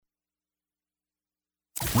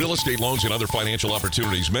Real estate loans and other financial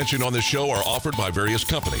opportunities mentioned on this show are offered by various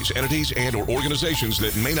companies, entities, and or organizations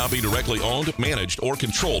that may not be directly owned, managed, or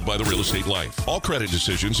controlled by the Real Estate Life. All credit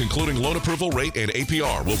decisions, including loan approval rate and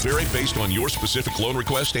APR, will vary based on your specific loan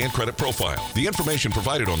request and credit profile. The information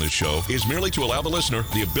provided on this show is merely to allow the listener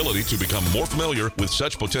the ability to become more familiar with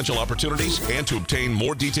such potential opportunities and to obtain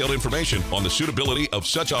more detailed information on the suitability of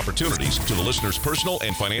such opportunities to the listener's personal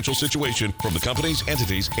and financial situation from the companies,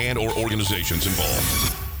 entities, and or organizations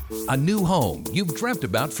involved. A new home you've dreamt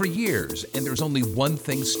about for years, and there's only one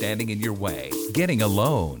thing standing in your way: getting a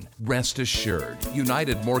loan. Rest assured,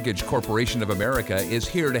 United Mortgage Corporation of America is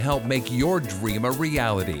here to help make your dream a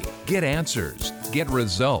reality. Get answers, get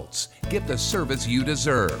results, get the service you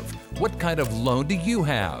deserve. What kind of loan do you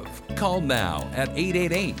have? Call now at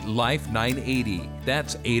 888-LIFE-980.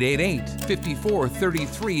 That's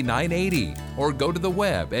 888-5433-980. Or go to the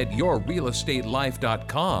web at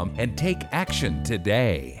yourrealestatelife.com and take action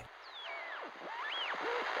today.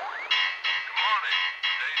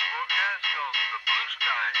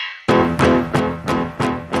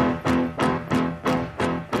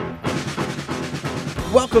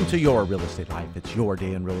 Welcome to Your Real Estate Life. It's your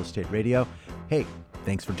day in real estate radio. Hey,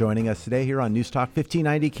 thanks for joining us today here on News Talk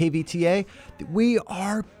 1590 KVTA. We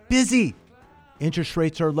are busy. Interest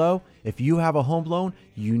rates are low. If you have a home loan,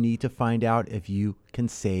 you need to find out if you can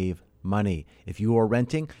save money. If you are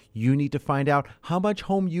renting, you need to find out how much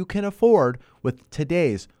home you can afford with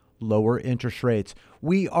today's lower interest rates.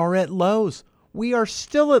 We are at lows. We are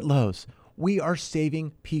still at lows. We are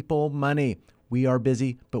saving people money. We are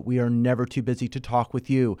busy, but we are never too busy to talk with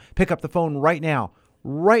you. Pick up the phone right now,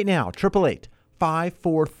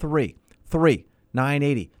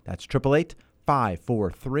 888-543-3980. That's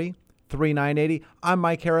 888-543-3980. I'm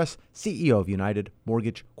Mike Harris, CEO of United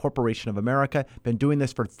Mortgage Corporation of America. Been doing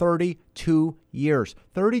this for 32 years.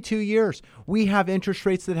 32 years. We have interest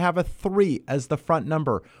rates that have a 3 as the front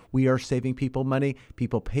number. We are saving people money.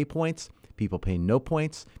 People pay points. People pay no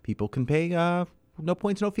points. People can pay no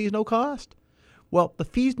points, no fees, no cost. Well, the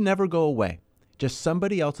fees never go away. Just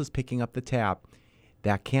somebody else is picking up the tab.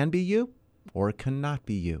 That can be you, or it cannot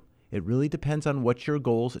be you. It really depends on what your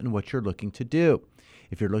goals and what you're looking to do.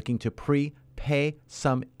 If you're looking to prepay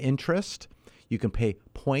some interest, you can pay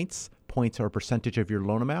points. Points are a percentage of your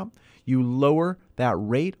loan amount. You lower that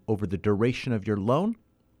rate over the duration of your loan,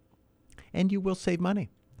 and you will save money.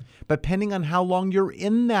 But depending on how long you're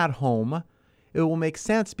in that home, it will make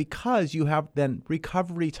sense because you have then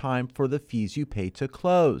recovery time for the fees you pay to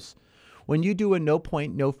close. When you do a no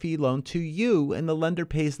point, no fee loan to you and the lender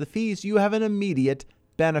pays the fees, you have an immediate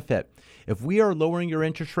benefit. If we are lowering your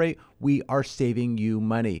interest rate, we are saving you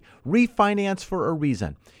money. Refinance for a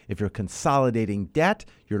reason. If you're consolidating debt,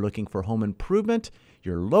 you're looking for home improvement,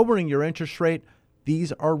 you're lowering your interest rate,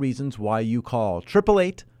 these are reasons why you call.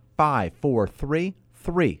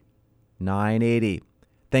 888-543-3980.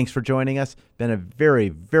 Thanks for joining us. Been a very,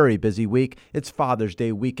 very busy week. It's Father's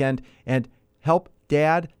Day weekend, and help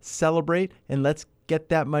Dad celebrate, and let's get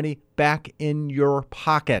that money back in your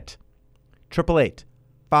pocket.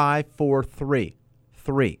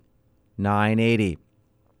 888-543-3980.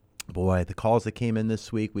 Boy, the calls that came in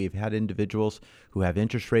this week, we've had individuals who have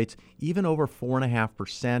interest rates even over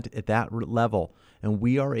 4.5% at that level, and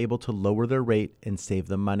we are able to lower their rate and save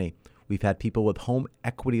them money. We've had people with home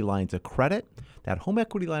equity lines of credit. That home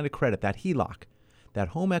equity line of credit, that HELOC, that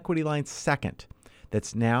home equity line second,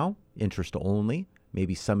 that's now interest only.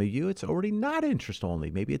 Maybe some of you, it's already not interest only.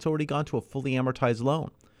 Maybe it's already gone to a fully amortized loan.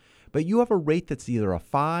 But you have a rate that's either a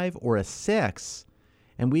 5 or a 6,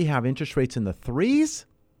 and we have interest rates in the 3s.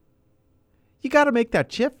 You got to make that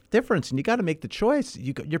difference, and you got to make the choice.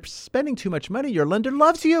 You're spending too much money. Your lender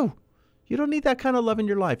loves you. You don't need that kind of love in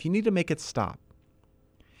your life. You need to make it stop.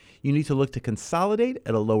 You need to look to consolidate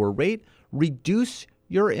at a lower rate, reduce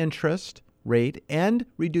your interest rate, and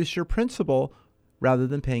reduce your principal rather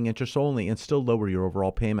than paying interest only and still lower your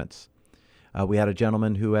overall payments. We had a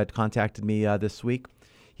gentleman who had contacted me this week.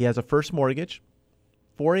 He has a first mortgage,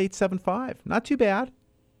 4.875. Not too bad.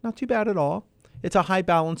 Not too bad at all. It's a high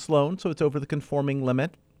balance loan, so it's over the conforming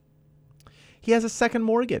limit. He has a second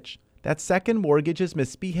mortgage. That second mortgage is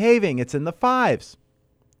misbehaving. It's in the 5s.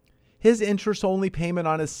 His interest-only payment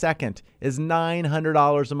on his second is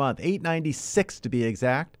 $900 a month, $896 to be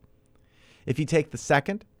exact. If you take the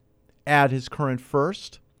second, add his current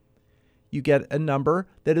first, you get a number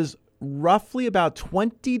that is roughly about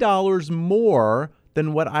 $20 more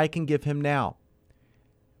than what I can give him now.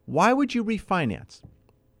 Why would you refinance?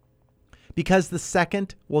 Because the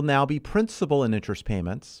second will now be principal and interest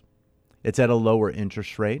payments. It's at a lower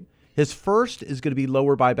interest rate. His first is going to be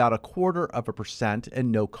lower by about 0.25% and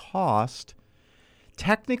no cost.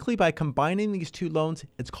 Technically, by combining these two loans,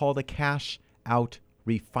 it's called a cash out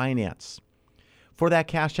refinance. For that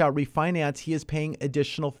cash out refinance, he is paying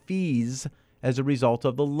additional fees as a result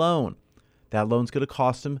of the loan. That loan's going to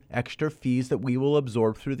cost him extra fees that we will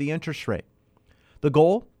absorb through the interest rate. The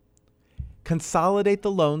goal? Consolidate the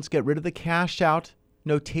loans, get rid of the cash out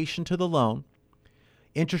notation to the loan.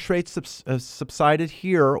 Interest rates subsided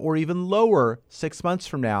here or even lower 6 months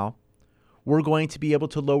from now. We're going to be able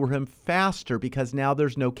to lower him faster because now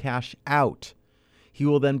there's no cash out. He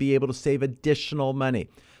will then be able to save additional money.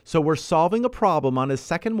 So we're solving a problem on his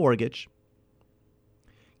second mortgage,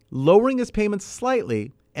 lowering his payments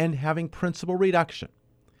slightly, and having principal reduction.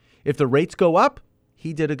 If the rates go up,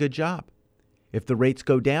 he did a good job. If the rates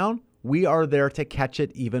go down, we are there to catch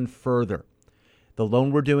it even further. The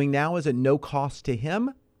loan we're doing now is at no cost to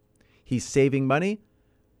him. He's saving money,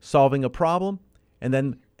 solving a problem, and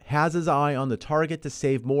then has his eye on the target to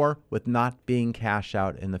save more with not being cash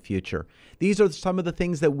out in the future. These are some of the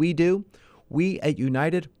things that we do. We at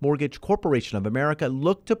United Mortgage Corporation of America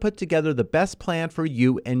look to put together the best plan for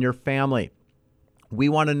you and your family. We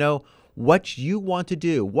want to know what you want to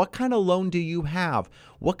do. What kind of loan do you have?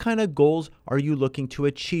 What kind of goals are you looking to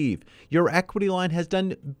achieve? Your equity line has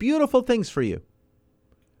done beautiful things for you,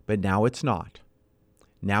 but now it's not.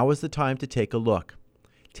 Now is the time to take a look.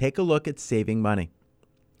 Take a look at saving money.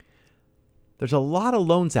 There's a lot of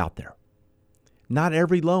loans out there. Not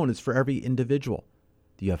every loan is for every individual.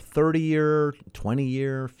 You have 30-year,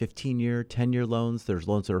 20-year, 15-year, 10-year loans. There's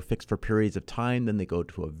loans that are fixed for periods of time. Then they go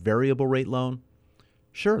to a variable rate loan.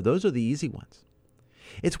 Sure, those are the easy ones.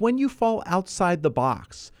 It's when you fall outside the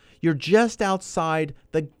box. You're just outside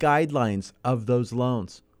the guidelines of those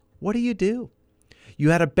loans. What do? You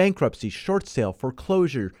had a bankruptcy, short sale,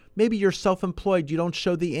 foreclosure. Maybe you're self-employed. You don't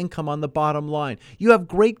show the income on the bottom line. You have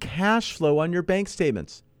great cash flow on your bank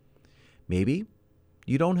statements. Maybe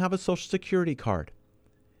you don't have a Social Security card.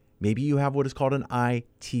 Maybe you have what is called an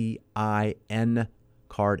ITIN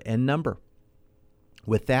card and number.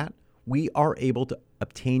 With that, we are able to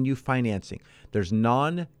obtain you financing. There's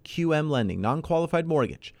non-QM lending, non-qualified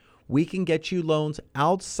mortgage. We can get you loans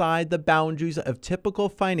outside the boundaries of typical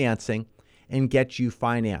financing and get you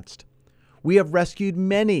financed. We have rescued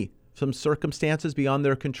many from circumstances beyond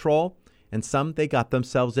their control, and some they got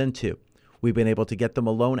themselves into. We've been able to get them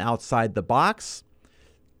a loan outside the box,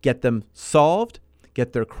 get them solved,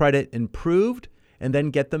 get their credit improved, and then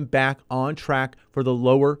get them back on track for the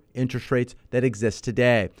lower interest rates that exist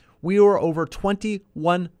today. We were over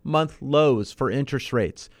 21-month lows for interest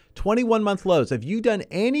rates. 21-month lows. Have you done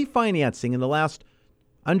any financing in the last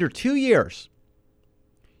under 2 years?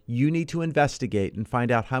 You need to investigate and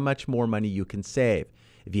find out how much more money you can save.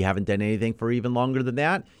 If you haven't done anything for even longer than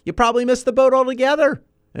that, you probably missed the boat altogether,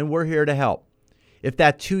 and we're here to help. If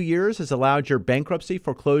that 2 years has allowed your bankruptcy,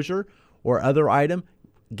 foreclosure, or other item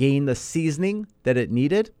gain the seasoning that it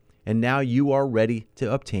needed, and now you are ready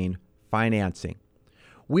to obtain financing.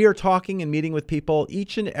 We are talking and meeting with people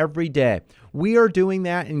each and every day. We are doing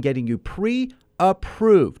that and getting you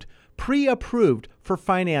pre-approved for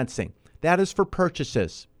financing. That is for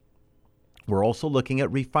purchases. We're also looking at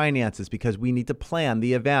refinances because we need to plan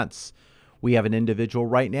the events. We have an individual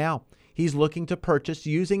right now. He's looking to purchase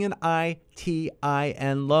using an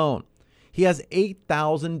ITIN loan. He has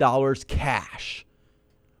 $8,000 cash.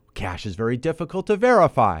 Cash is very difficult to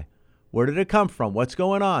verify. Where did it come from? What's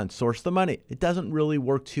going on? Source the money. It doesn't really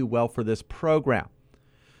work too well for this program.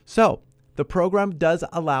 So the program does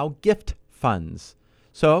allow gift funds.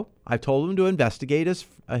 So I told him to investigate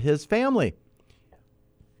his family.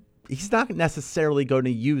 He's not necessarily going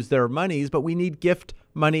to use their monies, but we need gift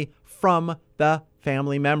money from the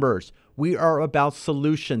family members. We are about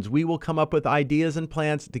solutions. We will come up with ideas and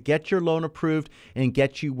plans to get your loan approved and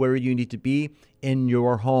get you where you need to be in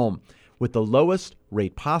your home with the lowest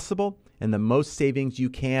rate possible and the most savings you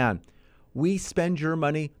can. We spend your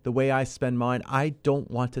money the way I spend mine. I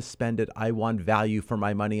don't want to spend it. I want value for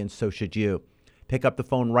my money, and so should you. Pick up the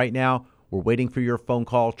phone right now. We're waiting for your phone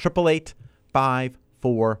call.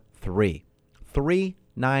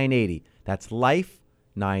 888-543-3980. That's Life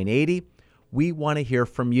 980. We want to hear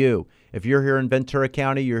from you. If you're here in Ventura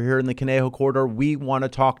County, you're here in the Conejo Corridor, we want to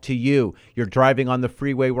talk to you. You're driving on the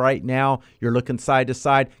freeway right now. You're looking side to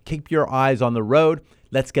side. Keep your eyes on the road.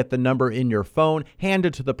 Let's get the number in your phone. Hand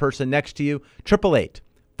it to the person next to you.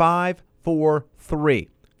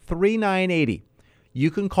 888-543-3980.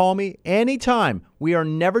 You can call me anytime. We are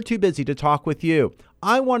never too busy to talk with you.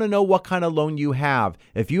 I want to know what kind of loan you have.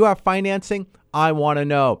 If you have financing, I want to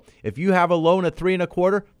know. If you have a loan at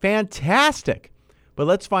 3.25%, fantastic. But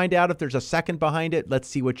let's find out if there's a second behind it. Let's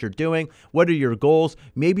see what you're doing. What are your goals?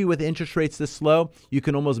 Maybe with interest rates this low, you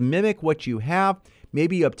can almost mimic what you have.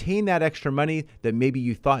 Maybe you obtain that extra money that maybe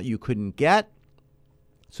you thought you couldn't get,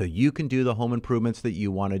 so you can do the home improvements that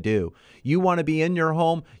you want to do. You want to be in your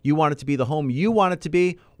home. You want it to be the home you want it to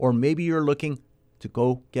be, or maybe you're looking to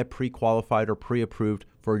go get pre-qualified or pre-approved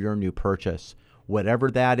for your new purchase. Whatever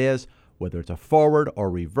that is, whether it's a forward or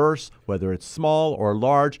reverse, whether it's small or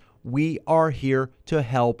large, we are here to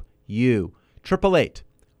help you.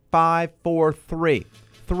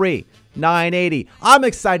 888-543-3980. I'm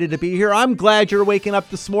excited to be here. I'm glad you're waking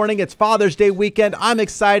up this morning. It's Father's Day weekend. I'm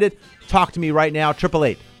excited. Talk to me right now.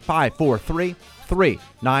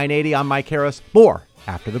 888-543-3980. I'm Mike Harris. More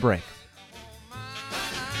after the break.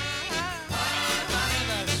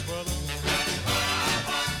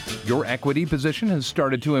 Your equity position has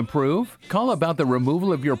started to improve? Call about the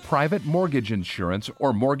removal of your private mortgage insurance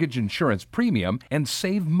or mortgage insurance premium and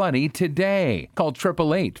save money today. Call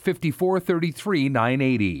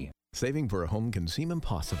 888-543-3980. Saving for a home can seem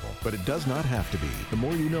impossible, but it does not have to be. The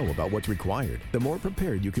more you know about what's required, the more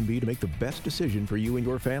prepared you can be to make the best decision for you and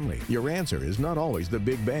your family. Your answer is not always the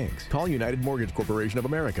big banks. Call United Mortgage Corporation of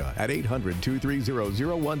America at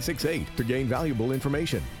 800-230-0168 to gain valuable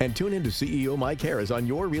information. And tune in to CEO Mike Harris on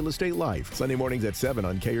Your Real Estate Life, Sunday mornings at 7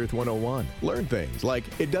 on K-Earth 101. Learn things like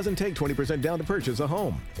it doesn't take 20% down to purchase a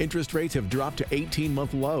home. Interest rates have dropped to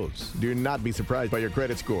 18-month lows. Do not be surprised by your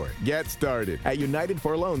credit score. Get started at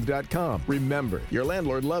UnitedForLoans.com. Remember, your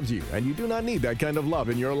landlord loves you, and you do not need that kind of love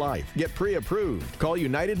in your life. Get pre-approved. Call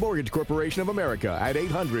United Mortgage Corporation of America at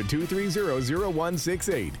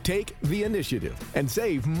 800-230-0168. Take the initiative and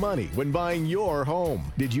save money when buying your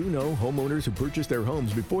home. Did you know homeowners who purchase their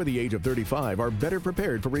homes before the age of 35 are better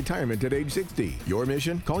prepared for retirement at age 60? Your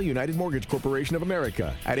mission? Call United Mortgage Corporation of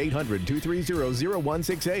America at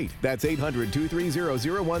 800-230-0168. That's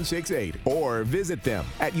 800-230-0168. Or visit them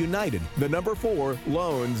at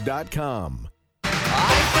United4Loans.com.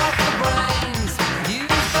 I've got the brains, you've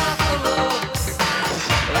got the looks.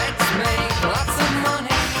 Let's make lots of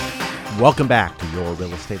money. Welcome back to Your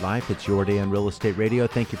Real Estate Life. It's your day in real estate radio.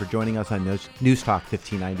 Thank you for joining us on News Talk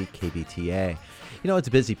 1590 KBTA. You know, it's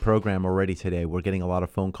a busy program already today. We're getting a lot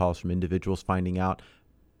of phone calls from individuals finding out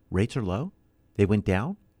rates are low. They went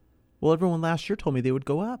down. Well, everyone last year told me they would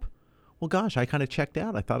go up. Well, gosh, I kind of checked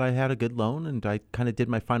out. I thought I had a good loan, and I kind of did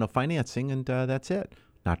my final financing, and that's it.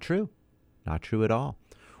 Not true. Not true at all.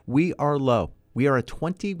 We are low. We are at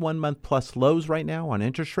 21-month plus lows right now on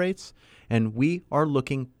interest rates, and we are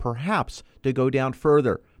looking perhaps to go down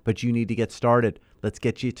further, but you need to get started. Let's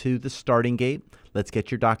get you to the starting gate. Let's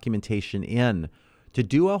get your documentation in. To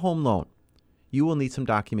do a home loan, you will need some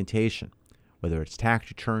documentation, whether it's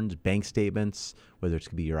tax returns, bank statements, whether it's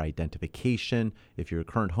going to be your identification. If you're a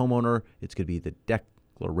current homeowner, it's going to be the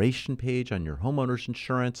declaration page on your homeowner's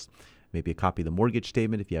insurance, maybe a copy of the mortgage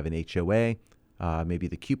statement if you have an HOA, maybe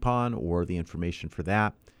the coupon or the information for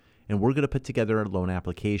that. And we're going to put together a loan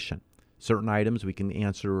application. Certain items we can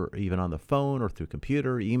answer even on the phone or through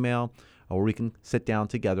computer, email, or we can sit down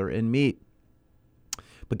together and meet.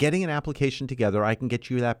 But getting an application together, I can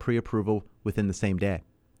get you that pre-approval within the same day.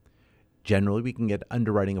 Generally, we can get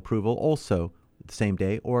underwriting approval also the same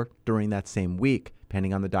day or during that same week,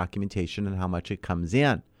 depending on the documentation and how much it comes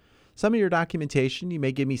in. Some of your documentation, you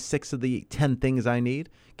may give me 6 of the 10 things I need.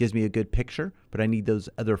 Gives me a good picture, but I need those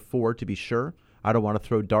other 4 to be sure. I don't want to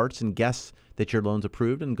throw darts and guess that your loan's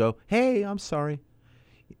approved and go, hey, I'm sorry.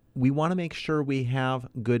 We want to make sure we have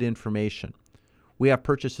good information. We have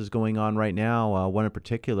purchases going on right now, one in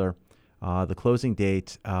particular, the closing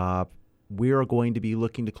date. We are going to be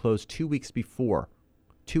looking to close 2 weeks before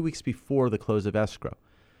the close of escrow.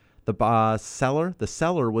 The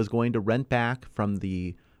seller was going to rent back from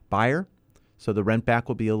the buyer, so the rent back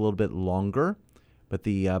will be a little bit longer, but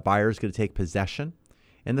the buyer is going to take possession.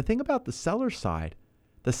 And the thing about the seller side,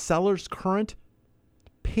 the seller's current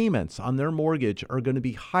payments on their mortgage are going to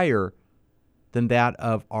be higher than that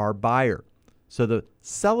of our buyer. So the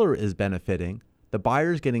seller is benefiting, the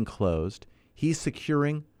buyer's getting closed, he's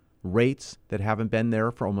securing rates that haven't been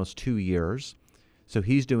there for almost 2 years, so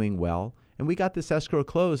he's doing well. And we got this escrow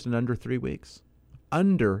closed in under 3 weeks.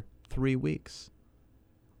 Under 3 weeks.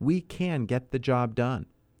 We can get the job done.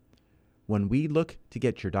 When we look to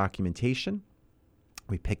get your documentation,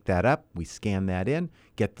 we pick that up, we scan that in,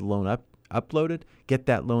 get the loan uploaded, get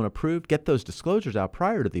that loan approved, get those disclosures out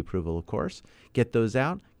prior to the approval, of course, get those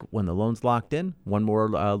out. When the loan's locked in, one more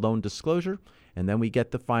loan disclosure, and then we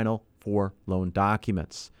get the final 4 loan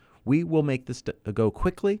documents. We will make this go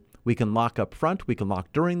quickly. We can lock up front, we can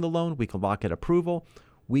lock during the loan, we can lock at approval,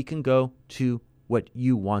 we can go to what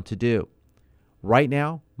you want to do. Right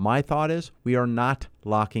now, my thought is we are not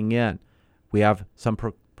locking in. We have some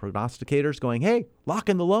prognosticators going, hey, lock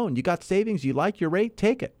in the loan. You got savings. You like your rate.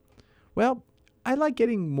 Take it. Well, I like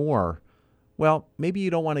getting more. Well, maybe you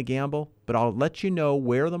don't want to gamble, but I'll let you know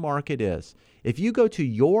where the market is. If you go to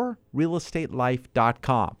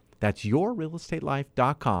yourrealestatelife.com, that's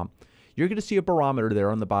yourrealestatelife.com, you're going to see a barometer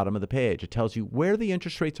there on the bottom of the page. It tells you where the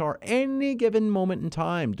interest rates are any given moment in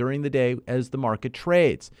time during the day as the market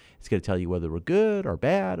trades. It's going to tell you whether we're good or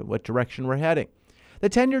bad, what direction we're heading. The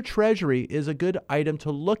 10-year Treasury is a good item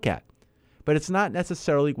to look at, but it's not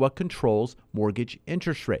necessarily what controls mortgage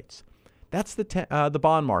interest rates. That's the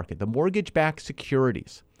bond market, the mortgage-backed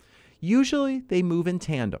securities. Usually they move in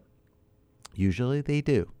tandem. Usually they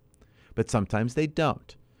do, but sometimes they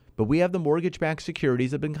don't. But we have the mortgage-backed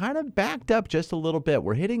securities that have been kind of backed up just a little bit.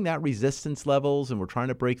 We're hitting that resistance levels, and we're trying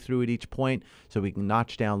to break through at each point so we can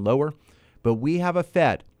notch down lower. But we have a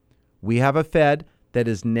Fed. We have a Fed that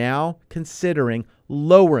is now considering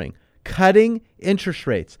lowering, cutting interest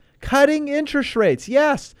rates. Cutting interest rates,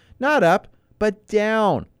 yes, not up, but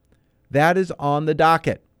down. That is on the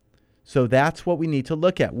docket. So that's what we need to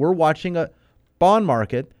look at. We're watching a bond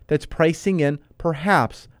market that's pricing in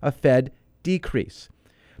perhaps a Fed decrease.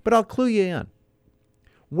 But I'll clue you in.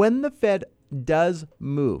 When the Fed does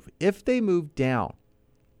move, if they move down,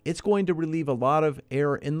 it's going to relieve a lot of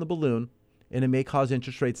air in the balloon, and it may cause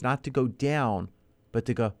interest rates not to go down, but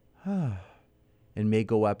to go, and may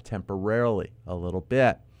go up temporarily a little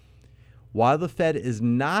bit. While the Fed is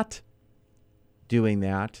not doing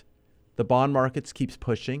that, the bond markets keeps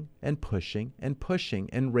pushing and pushing and pushing,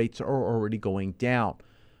 and rates are already going down.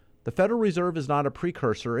 The Federal Reserve is not a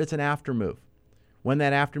precursor, it's an aftermove. When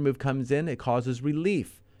that aftermove comes in, it causes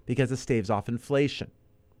relief because it staves off inflation.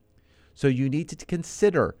 So you need to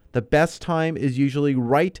consider the best time is usually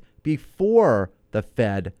right before the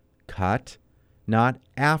Fed cut, not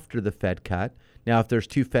after the Fed cut. Now, if there's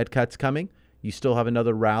 2 Fed cuts coming, you still have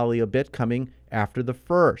another rally a bit coming after the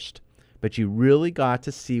first. But you really got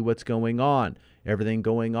to see what's going on. Everything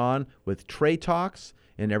going on with trade talks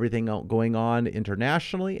and everything going on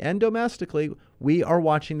internationally and domestically, we are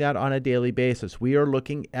watching that on a daily basis. We are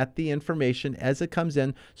looking at the information as it comes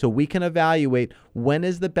in so we can evaluate when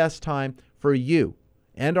is the best time for you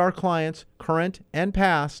and our clients, current and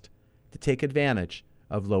past, to take advantage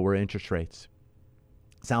of lower interest rates.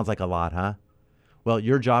 Sounds like a lot, huh? Well,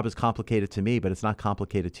 your job is complicated to me, but it's not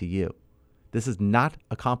complicated to you. This is not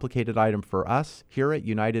a complicated item for us here at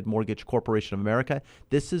United Mortgage Corporation of America.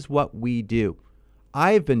 This is what we do.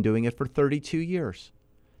 I've been doing it for 32 years.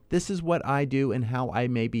 This is what I do and how I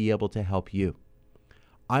may be able to help you.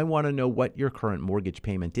 I want to know what your current mortgage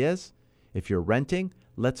payment is. If you're renting,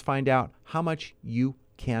 let's find out how much you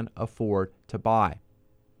can afford to buy.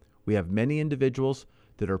 We have many individuals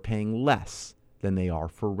that are paying less than they are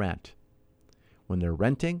for rent. When they're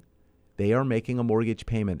renting, they are making a mortgage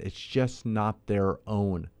payment. It's just not their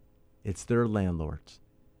own. It's their landlord's.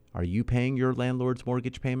 Are you paying your landlord's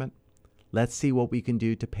mortgage payment? Let's see what we can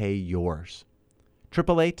do to pay yours.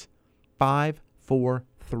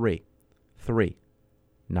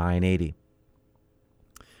 888-543-3980.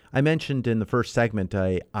 I mentioned in the first segment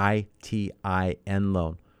a ITIN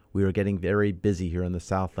loan. We are getting very busy here in the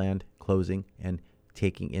Southland, closing and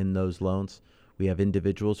taking in those loans. We have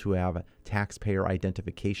individuals who have a taxpayer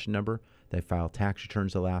identification number. They filed tax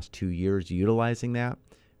returns the last 2 years utilizing that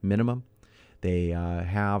minimum. They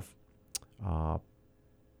have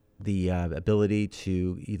the ability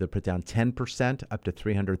to either put down 10% up to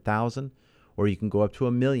 $300,000, or you can go up to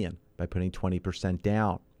 $1 million by putting 20%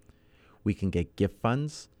 down. We can get gift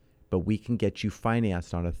funds, but we can get you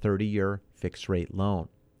financed on a 30-year fixed rate loan.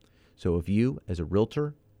 So if you, as a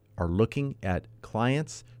realtor, are looking at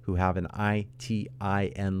clients who have an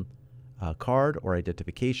ITIN card or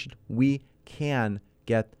identification, we can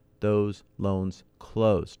get those loans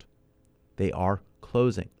closed. They are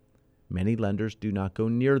closing. Many lenders do not go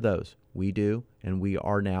near those. We do, and we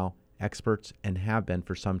are now experts and have been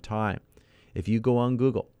for some time. If you go on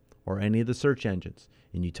Google or any of the search engines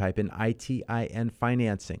and you type in ITIN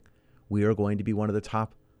financing, we are going to be one of the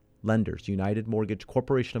top lenders, United Mortgage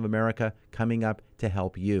Corporation of America, coming up to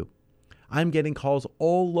help you. I'm getting calls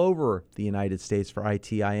all over the United States for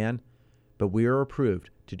ITIN, but we are approved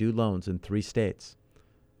to do loans in 3 states: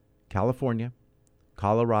 California,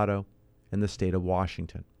 Colorado, and the state of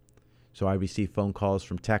Washington. So I receive phone calls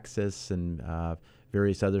from Texas and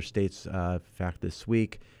various other states. In fact, this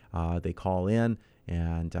week they call in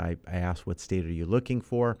and I ask, what state are you looking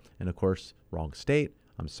for? And of course, wrong state.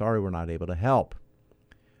 I'm sorry, we're not able to help.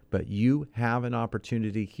 But you have an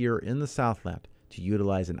opportunity here in the Southland to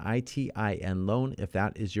utilize an ITIN loan if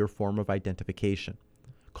that is your form of identification.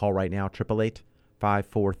 Call right now,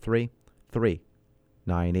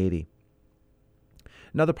 888-543-3980.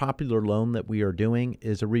 Another popular loan that we are doing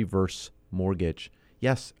is a reverse mortgage.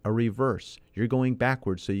 Yes, a reverse. You're going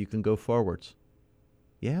backwards so you can go forwards.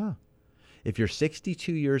 Yeah. If you're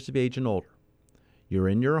 62 years of age and older, you're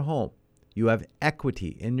in your home, you have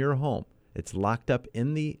equity in your home, it's locked up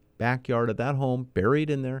in the backyard of that home, buried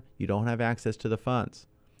in there, you don't have access to the funds.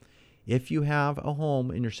 If you have a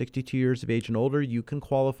home and you're 62 years of age and older, you can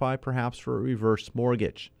qualify perhaps for a reverse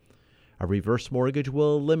mortgage. A reverse mortgage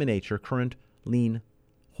will eliminate your current lien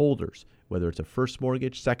holders, whether it's a first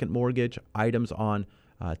mortgage, second mortgage, items on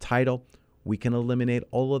title. We can eliminate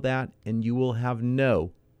all of that, and you will have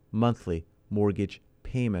no monthly mortgage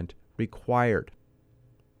payment required.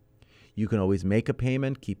 You can always make a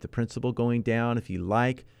payment, keep the principal going down if you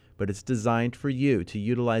like, but it's designed for you to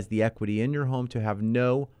utilize the equity in your home to have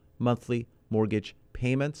no monthly mortgage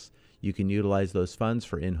payments. You can utilize those funds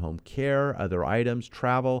for in-home care, other items,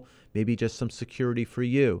 travel, maybe just some security for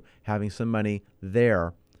you, having some money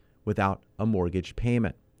there without a mortgage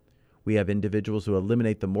payment. We have individuals who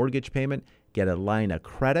eliminate the mortgage payment, get a line of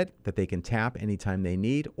credit that they can tap anytime they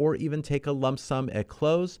need, or even take a lump sum at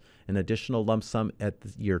close, an additional lump sum at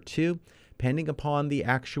year 2, pending upon the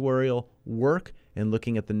actuarial work and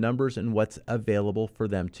looking at the numbers and what's available for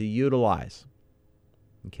them to utilize,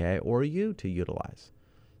 okay, or you to utilize.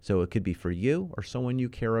 So it could be for you or someone you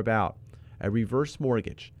care about. A reverse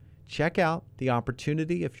mortgage. Check out the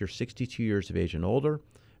opportunity if you're 62 years of age and older.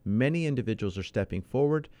 Many individuals are stepping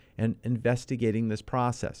forward and investigating this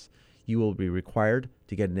process. You will be required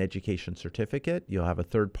to get an education certificate. You'll have a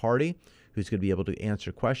third party who's going to be able to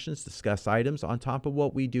answer questions, discuss items on top of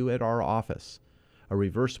what we do at our office. A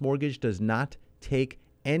reverse mortgage does not take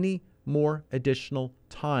any more additional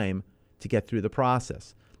time to get through the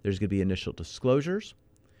process. There's going to be initial disclosures.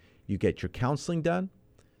 You get your counseling done.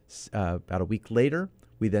 About a week later,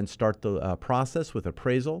 we then start the process with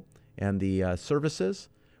appraisal and the services.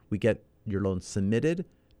 We get your loan submitted.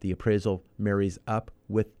 The appraisal marries up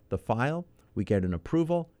with the file. We get an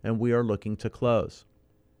approval, and we are looking to close.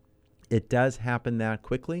 It does happen that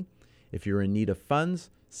quickly. If you're in need of funds,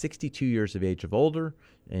 62 years of age or older,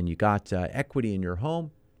 and you got equity in your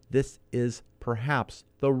home, this is perhaps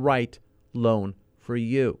the right loan for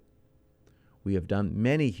you. We have done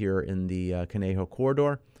many here in the Conejo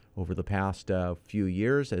corridor over the past few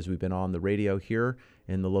years as we've been on the radio here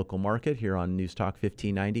in the local market here on News Talk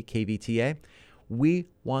 1590 KVTA. We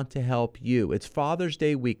want to help you. It's Father's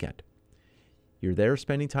Day weekend. You're there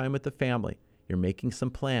spending time with the family. You're making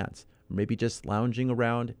some plans, or maybe just lounging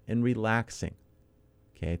around and relaxing.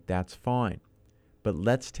 Okay, that's fine. But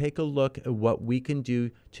let's take a look at what we can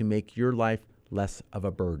do to make your life less of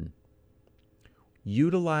a burden.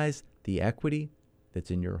 Utilize the equity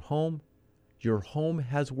that's in your home. Your home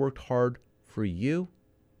has worked hard for you.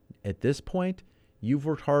 At this point, you've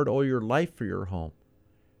worked hard all your life for your home.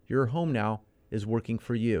 Your home now is working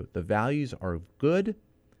for you. The values are good.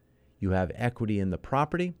 You have equity in the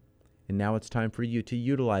property. And now it's time for you to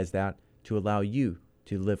utilize that to allow you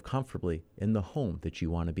to live comfortably in the home that you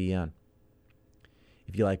want to be in.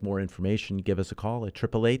 If you'd like more information, give us a call at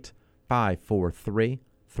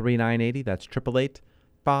 888-543-3980. That's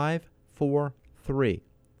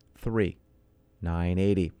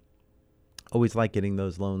 888-543-3980. Always like getting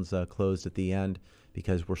those loans closed at the end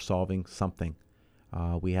because we're solving something.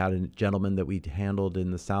 We had a gentleman that we handled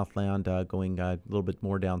in the Southland going a little bit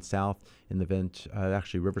more down south in the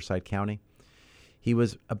actually Riverside County. He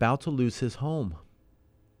was about to lose his home.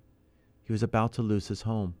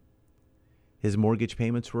 His mortgage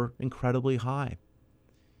payments were incredibly high.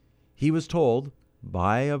 He was told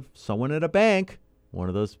by someone at a bank, one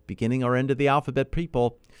of those beginning or end of the alphabet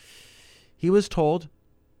people, he was told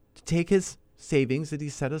to take his savings that he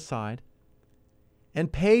set aside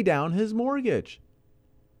and pay down his mortgage.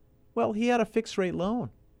 Well, he had a fixed rate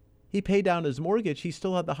loan. He paid down his mortgage. He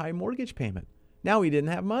still had the high mortgage payment. Now he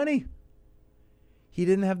didn't have money. He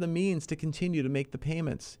didn't have the means to continue to make the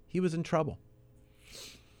payments. He was in trouble.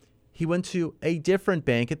 He went to a different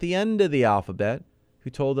bank at the end of the alphabet who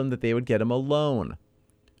told him that they would get him a loan.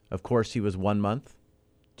 Of course, he was 1 month,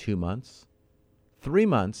 2 months, 3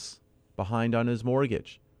 months behind on his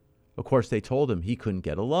mortgage. Of course, they told him he couldn't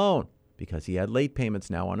get a loan because he had late payments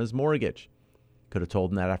now on his mortgage. Could have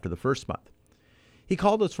told him that after the first month. He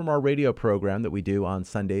called us from our radio program that we do on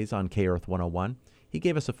Sundays on K-Earth 101. He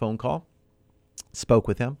gave us a phone call, spoke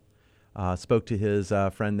with him, spoke to his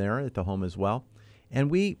friend there at the home as well. And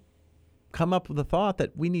we come up with the thought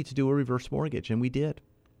that we need to do a reverse mortgage, and we did.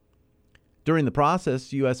 During the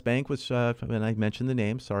process, U.S. Bank was, and I mentioned the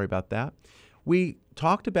name, sorry about that. We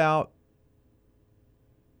talked about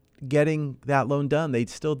getting that loan done. They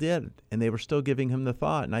still did, and they were still giving him the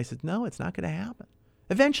thought. And I said, no, it's not going to happen.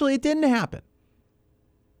 Eventually, it didn't happen.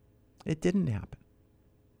 It didn't happen.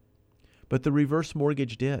 But the reverse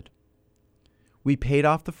mortgage did. We paid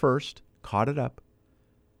off the first, caught it up,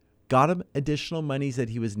 got him additional monies that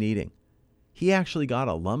he was needing. He actually got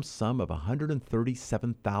a lump sum of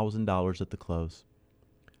 $137,000 at the close.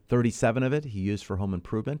 37 of it he used for home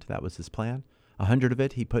improvement. That was his plan. 100 of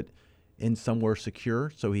it he put in somewhere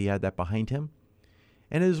secure, so he had that behind him.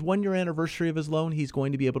 And at his 1-year anniversary of his loan, he's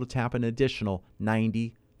going to be able to tap an additional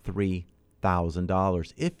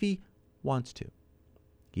 $93,000 if he wants to.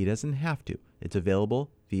 He doesn't have to. It's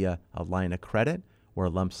available via a line of credit or a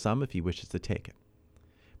lump sum if he wishes to take it.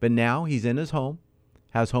 But now he's in his home,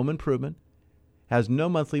 has home improvement, has no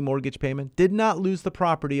monthly mortgage payment, did not lose the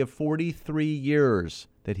property of 43 years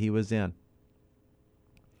that he was in.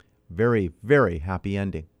 Very, very happy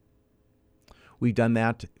ending. We've done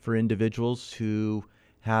that for individuals who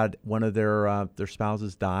had one of their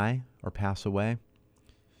spouses die or pass away.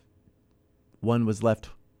 One was left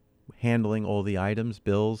handling all the items,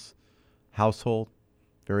 bills, household,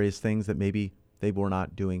 various things that maybe they were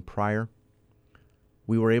not doing prior.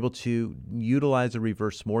 We were able to utilize a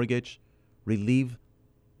reverse mortgage, relieve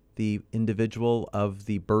the individual of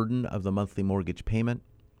the burden of the monthly mortgage payment.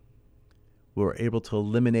 We were able to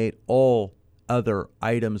eliminate all other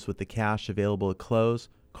items with the cash available at close,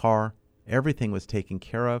 car, everything was taken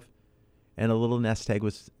care of, and a little nest egg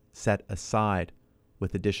was set aside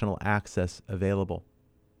with additional access available.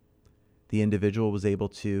 The individual was able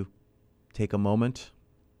to take a moment,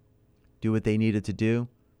 do what they needed to do,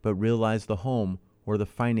 but realize the home or the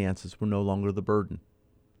finances were no longer the burden.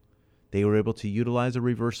 They were able to utilize a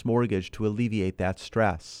reverse mortgage to alleviate that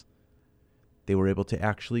stress. They were able to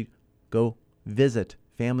actually go visit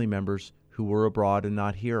family members who were abroad and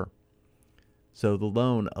not here. So the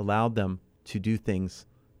loan allowed them to do things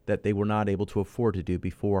that they were not able to afford to do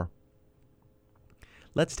before.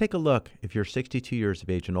 Let's take a look. If you're 62 years of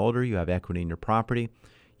age and older, you have equity in your property,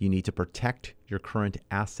 you need to protect your current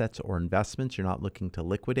assets or investments, you're not looking to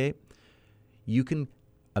liquidate, you can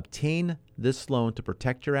obtain this loan to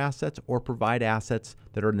protect your assets or provide assets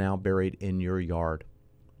that are now buried in your yard.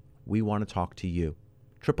 We want to talk to you.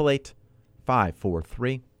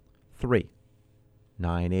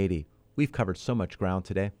 888-543-3980. We've covered so much ground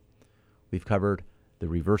today. We've covered the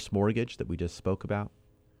reverse mortgage that we just spoke about.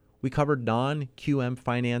 We covered non-QM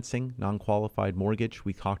financing, non-qualified mortgage.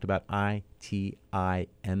 We talked about ITIN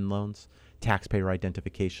loans, taxpayer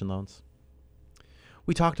identification loans.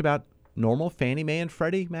 We talked about normal Fannie Mae and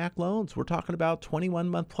Freddie Mac loans. We're talking about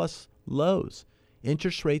 21-month plus lows.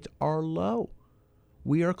 Interest rates are low.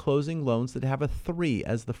 We are closing loans that have a 3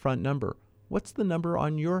 as the front number. What's the number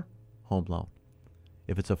on your home loan?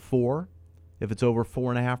 If it's a 4, if it's over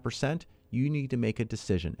 4.5%, you need to make a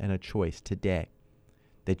decision and a choice today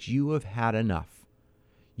that you have had enough.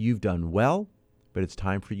 You've done well, but it's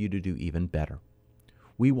time for you to do even better.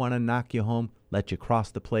 We want to knock you home, let you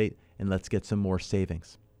cross the plate, and let's get some more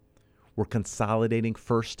savings. We're consolidating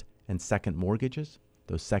first and second mortgages,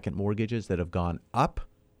 those second mortgages that have gone up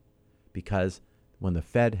because when the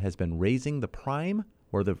Fed has been raising the prime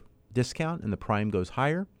or the discount and the prime goes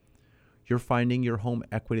higher, you're finding your home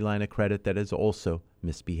equity line of credit that has also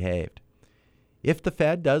misbehaved. If the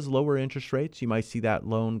Fed does lower interest rates, you might see that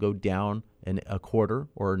loan go down in a quarter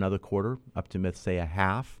or another quarter up to, say, a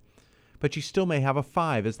half, but you still may have a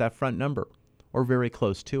 5 as that front number or very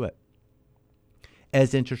close to it.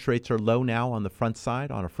 As interest rates are low now on the front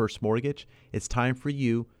side on a first mortgage, it's time for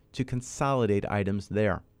you to consolidate items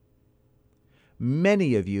there.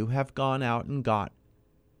 Many of you have gone out and got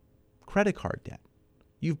credit card debt.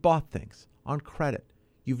 You've bought things on credit.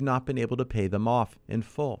 You've not been able to pay them off in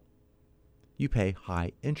full. You pay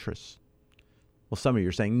high interest. Well, some of you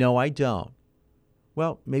are saying, no, I don't.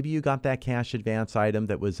 Well, maybe you got that cash advance item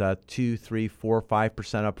that was 2, 3, 4,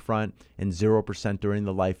 5% up front and 0% during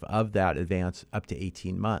the life of that advance up to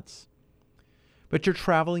 18 months. But you're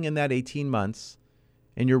traveling in that 18 months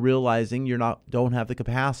and you're realizing don't have the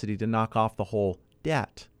capacity to knock off the whole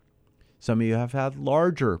debt. Some of you have had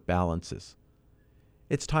larger balances.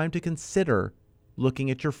 It's time to consider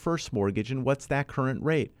looking at your first mortgage and what's that current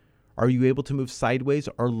rate. Are you able to move sideways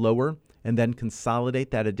or lower and then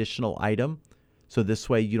consolidate that additional item? So this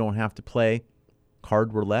way you don't have to play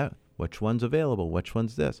card roulette. Which one's available? Which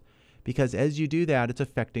one's this? Because as you do that, it's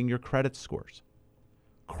affecting your credit scores.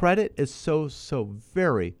 Credit is so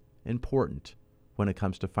very important when it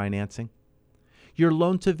comes to financing. Your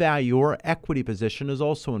loan to value or equity position is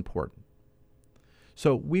also important.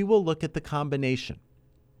 So we will look at the combination.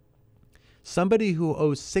 Somebody who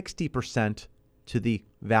owes 60% to the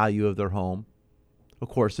value of their home, of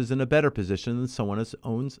course, is in a better position than someone who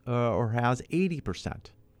owns or has 80%.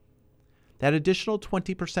 That additional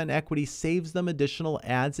 20% equity saves them additional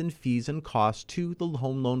ads and fees and costs to the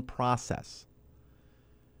home loan process.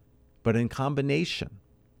 But in combination,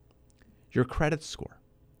 your credit score.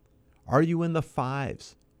 Are you in the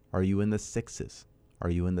 5s? Are you in the 6s? Are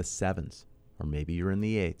you in the 7s? Or maybe you're in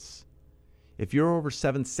the 8s. If you're over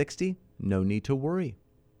 760, no need to worry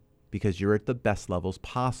because you're at the best levels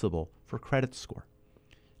possible for credit score.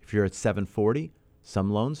 If you're at 740, some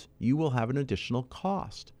loans, you will have an additional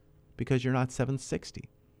cost because you're not 760.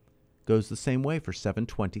 Goes the same way for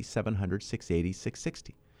 720, 700, 680,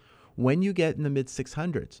 660. When you get in the mid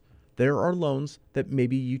 600s, there are loans that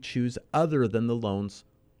maybe you choose other than the loans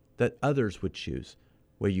that others would choose,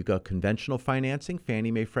 where you go conventional financing,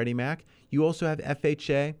 Fannie Mae, Freddie Mac. You also have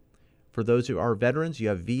FHA. For those who are veterans, you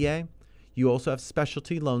have VA. You also have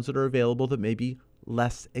specialty loans that are available that may be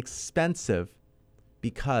less expensive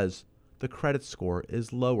because the credit score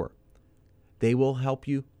is lower. They will help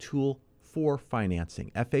you tool for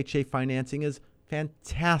financing. FHA financing is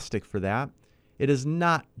fantastic for that. It is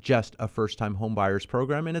not just a first-time home buyers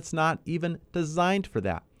program, and it's not even designed for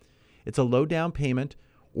that. It's a low down payment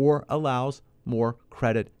or allows more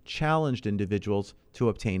credit-challenged individuals to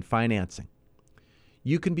obtain financing.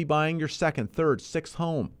 You can be buying your second, third, sixth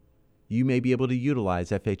home. You may be able to utilize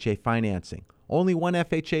FHA financing. Only one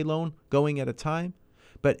FHA loan going at a time,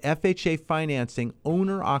 but FHA financing,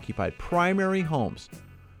 owner-occupied, primary homes.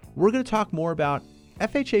 We're going to talk more about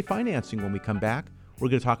FHA financing when we come back. We're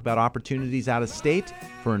going to talk about opportunities out of state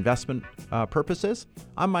for investment purposes.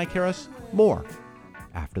 I'm Mike Harris. More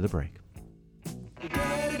after the break.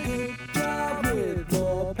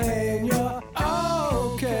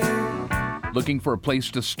 Looking for a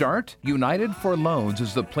place to start? United for Loans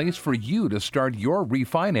is the place for you to start your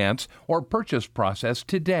refinance or purchase process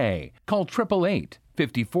today. Call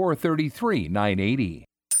 888-5433-980.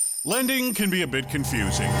 Lending can be a bit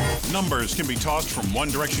confusing. Numbers can be tossed from one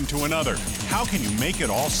direction to another. How can you make it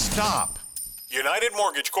all stop? United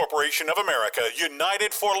Mortgage Corporation of America,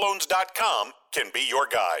 UnitedForLoans.com can be your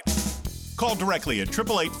guide. Call directly at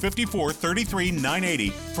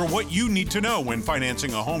 888-5433-980 for what you need to know when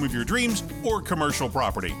financing a home of your dreams or commercial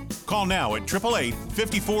property. Call now at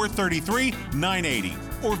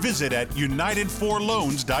 888-5433-980 or visit at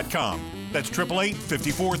UnitedForLoans.com. That's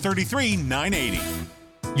 888-5433-980.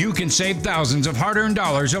 You can save thousands of hard-earned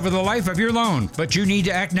dollars over the life of your loan, but you need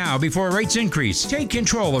to act now before rates increase. Take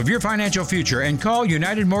control of your financial future and call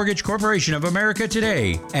United Mortgage Corporation of America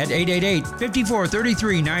today at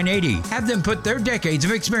 888-5433-980. Have them put their decades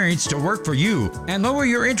of experience to work for you and lower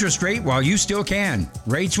your interest rate while you still can.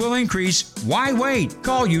 Rates will increase. Why wait?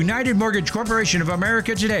 Call United Mortgage Corporation of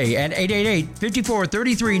America today at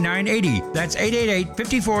 888-5433-980. That's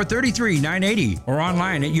 888-5433-980 or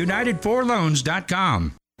online at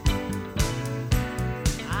UnitedForLoans.com.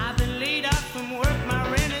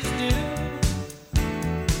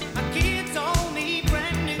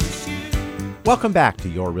 Welcome back to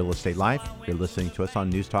Your Real Estate Life. You're listening to us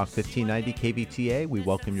on News Talk 1590 KBTA. We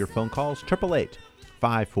welcome your phone calls,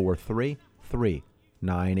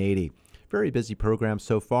 888-543-3980. Very busy program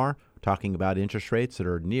so far, talking about interest rates that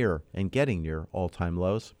are near and getting near all-time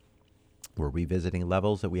lows. We're revisiting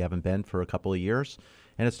levels that we haven't been for a couple of years,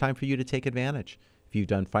 and it's time for you to take advantage. If you've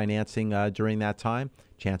done financing during that time,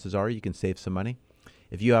 chances are you can save some money.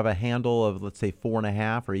 If you have a handle of, let's say,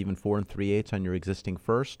 4.5 or even 4 3/8 on your existing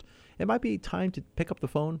first, it might be time to pick up the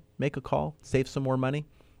phone, make a call, save some more money,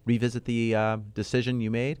 revisit the decision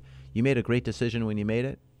you made. You made a great decision when you made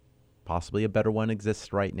it. Possibly a better one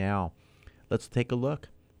exists right now. Let's take a look.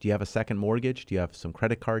 Do you have a second mortgage? Do you have some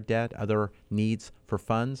credit card debt, other needs for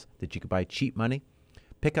funds that you could buy cheap money?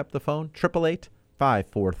 Pick up the phone,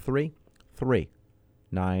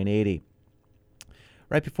 888-543-3980.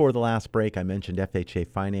 Right before the last break, I mentioned FHA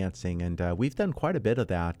financing, and we've done quite a bit of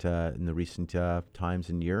that in the recent times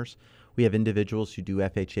and years. We have individuals who do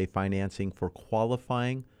FHA financing for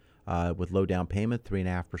qualifying with low down payment,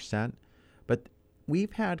 3.5%. But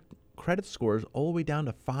we've had credit scores all the way down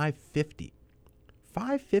to 550.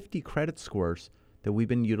 550 credit scores that we've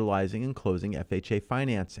been utilizing in closing FHA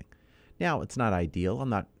financing. Now, it's not ideal. I'm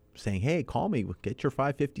not saying, hey, call me, get your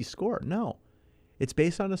 550 score. No. It's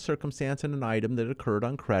based on a circumstance and an item that occurred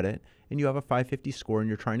on credit, and you have a 550 score, and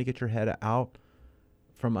you're trying to get your head out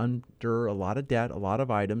from under a lot of debt, a lot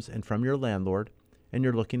of items, and from your landlord, and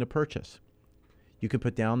you're looking to purchase. You can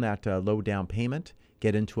put down that low down payment,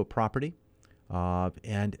 get into a property,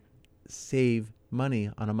 and save money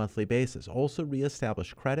on a monthly basis. Also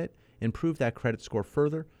reestablish credit, improve that credit score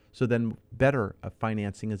further, so then better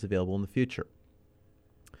financing is available in the future.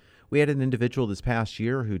 We had an individual this past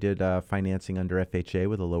year who did financing under FHA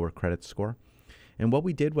with a lower credit score. And what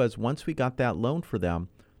we did was once we got that loan for them,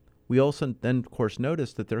 we also then, of course,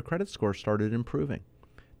 noticed that their credit score started improving.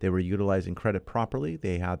 They were utilizing credit properly.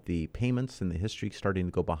 They had the payments and the history starting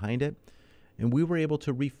to go behind it. And we were able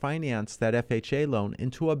to refinance that FHA loan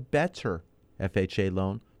into a better FHA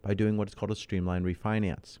loan by doing what is called a streamlined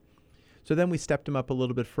refinance. So then we stepped them up a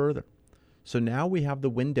little bit further. So now we have the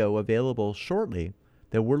window available shortly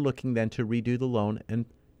that we're looking then to redo the loan and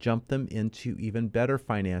jump them into even better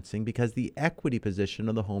financing because the equity position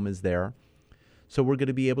of the home is there. So we're going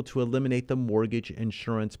to be able to eliminate the mortgage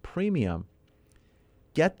insurance premium,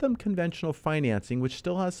 get them conventional financing, which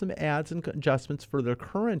still has some adds and adjustments for their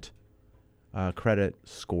current credit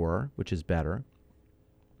score, which is better.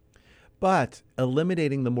 But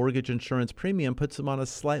eliminating the mortgage insurance premium puts them on a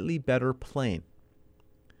slightly better plane.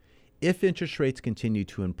 If interest rates continue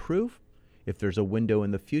to improve, if there's a window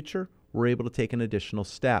in the future, we're able to take an additional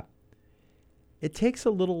step. It takes a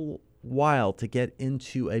little while to get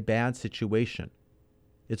into a bad situation.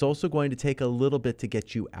 It's also going to take a little bit to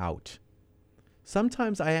get you out.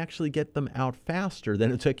 Sometimes I actually get them out faster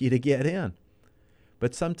than it took you to get in.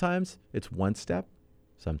 But sometimes it's one step,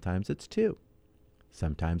 sometimes it's two,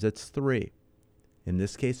 sometimes it's three. In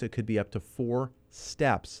this case, it could be up to 4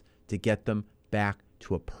 steps to get them back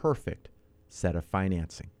to a perfect set of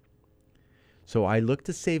financing. So I look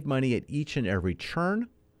to save money at each and every turn.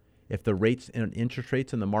 If the rates and interest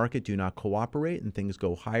rates in the market do not cooperate and things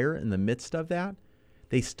go higher in the midst of that,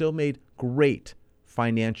 they still made great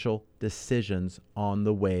financial decisions on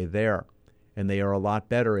the way there. And they are a lot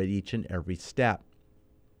better at each and every step.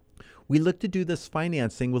 We look to do this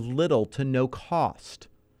financing with little to no cost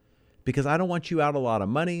because I don't want you out a lot of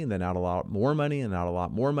money and then out a lot more money and out a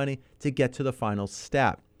lot more money to get to the final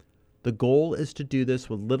step. The goal is to do this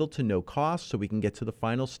with little to no cost so we can get to the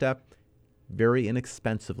final step very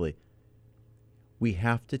inexpensively. We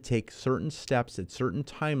have to take certain steps at certain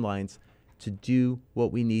timelines to do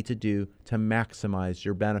what we need to do to maximize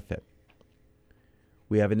your benefit.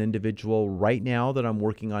 We have an individual right now that I'm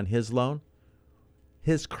working on his loan.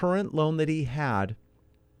 His current loan that he had,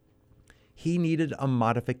 he needed a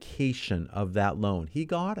modification of that loan. He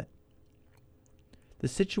got it. The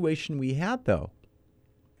situation we had, though,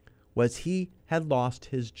 was he had lost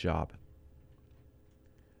his job.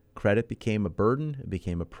 Credit became a burden. It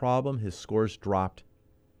became a problem. His scores dropped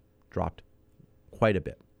quite a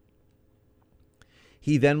bit.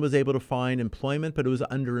 He then was able to find employment, but it was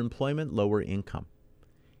underemployment, lower income.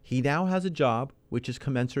 He now has a job which is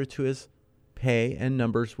commensurate to his pay and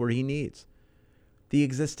numbers where he needs. The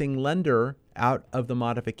existing lender out of the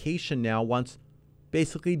modification now wants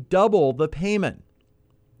basically double the payment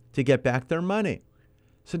to get back their money.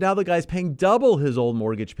 So now the guy's paying double his old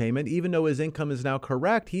mortgage payment, even though his income is now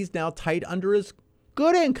correct. He's now tight under his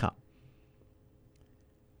good income.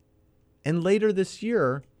 And later this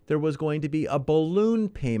year, there was going to be a balloon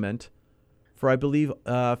payment for, I believe,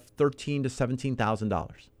 $13,000 to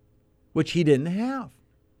 $17,000, which he didn't have.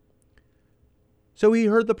 So he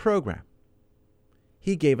heard the program.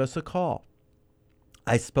 He gave us a call.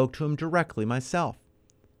 I spoke to him directly myself.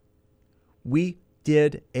 We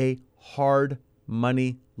did a hard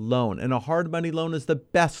money loan, and a hard money loan is the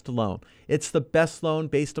best loan. It's the best loan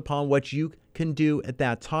based upon what you can do at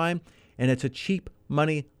that time, and it's a cheap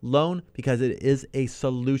money loan because it is a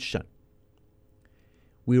solution.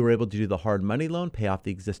 We were able to do the hard money loan, pay off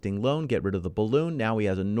the existing loan, get rid of the balloon. Now he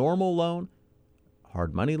has a normal loan,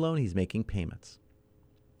 hard money loan. He's making payments.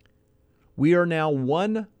 We are now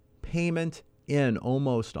one payment in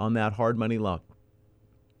almost on that hard money loan.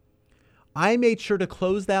 I made sure to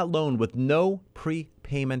close that loan with no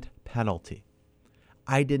prepayment penalty.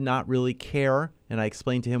 I did not really care, and I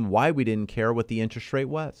explained to him why we didn't care what the interest rate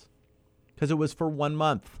was, because it was for 1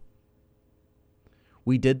 month.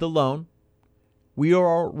 We did the loan. We are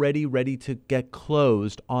already ready to get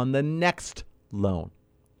closed on the next loan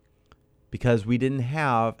because we didn't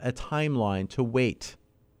have a timeline to wait.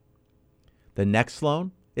 The next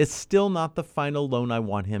loan is still not the final loan I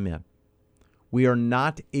want him in. We are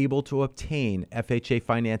not able to obtain FHA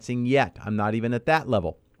financing yet. I'm not even at that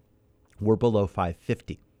level. We're below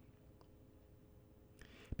 550.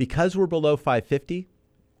 Because we're below 550,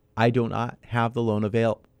 I do not have the loan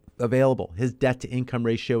available. His debt to income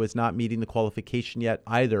ratio is not meeting the qualification yet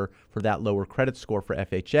either for that lower credit score for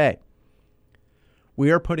FHA.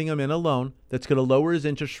 We are putting him in a loan that's going to lower his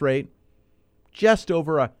interest rate just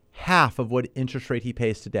over a half of what interest rate he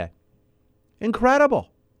pays today.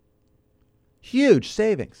 Incredible. Huge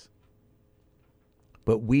savings.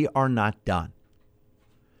 But we are not done.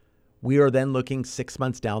 We are then looking 6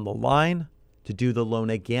 months down the line to do the loan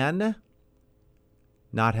again,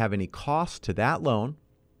 not have any cost to that loan,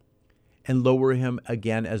 and lower him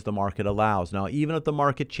again as the market allows. Now, even if the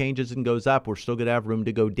market changes and goes up, we're still going to have room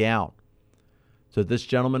to go down. So this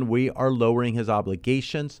gentleman, we are lowering his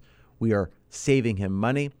obligations. We are saving him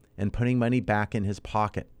money and putting money back in his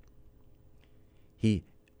pocket. He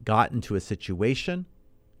got into a situation.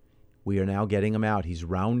 We are now getting him out. He's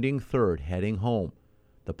rounding third, heading home.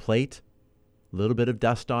 The plate, a little bit of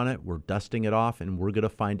dust on it. We're dusting it off, and we're going to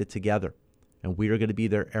find it together. And we are going to be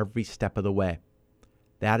there every step of the way.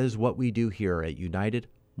 That is what we do here at United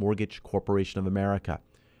Mortgage Corporation of America.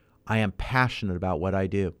 I am passionate about what I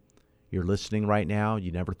do. You're listening right now.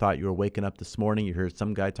 You never thought you were waking up this morning. You heard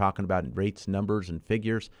some guy talking about rates, numbers, and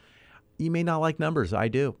figures. You may not like numbers. I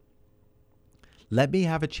do. Let me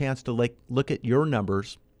have a chance to look at your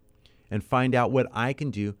numbers and find out what I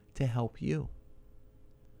can do to help you.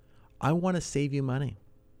 I want to save you money.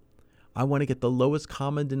 I want to get the lowest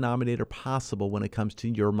common denominator possible when it comes to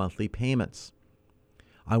your monthly payments.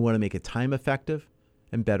 I want to make it time effective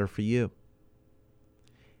and better for you.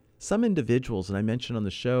 Some individuals, and I mentioned on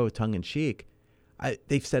the show, tongue in cheek,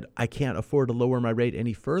 they've said, I can't afford to lower my rate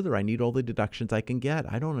any further. I need all the deductions I can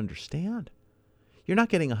get. I don't understand. You're not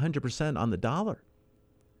getting 100% on the dollar.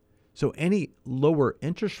 So any lower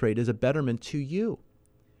interest rate is a betterment to you.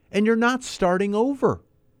 And you're not starting over.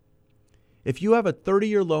 If you have a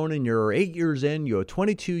 30-year loan and you're 8 years in, you have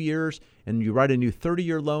 22 years, and you write a new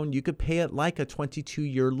 30-year loan, you could pay it like a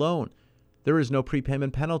 22-year loan. There is no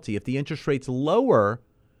prepayment penalty. If the interest rate's lower,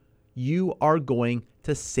 you are going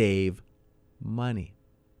to save money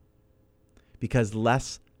because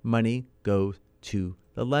less money goes to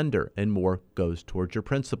the lender and more goes towards your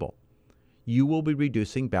principal. You will be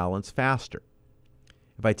reducing balance faster.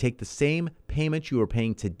 If I take the same payment you are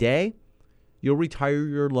paying today, you'll retire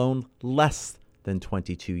your loan less than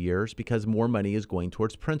 22 years because more money is going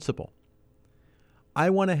towards principal. I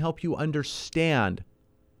want to help you understand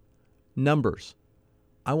numbers.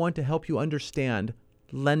 I want to help you understand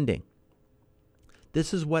lending.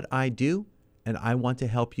 This is what I do, and I want to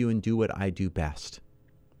help you and do what I do best.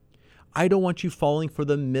 I don't want you falling for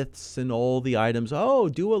the myths and all the items. Oh,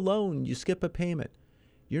 do a loan, you skip a payment.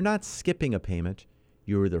 You're not skipping a payment.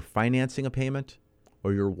 You're either financing a payment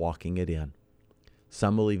or you're walking it in.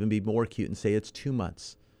 Some will even be more cute and say it's 2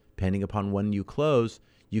 months. Depending upon when you close,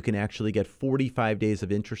 you can actually get 45 days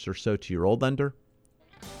of interest or so to your old lender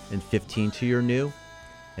and 15 to your new,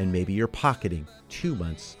 and maybe you're pocketing 2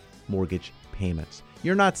 months mortgage payments.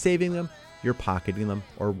 You're not saving them, you're pocketing them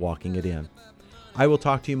or walking it in. I will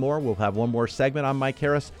talk to you more. We'll have one more segment. I'm Mike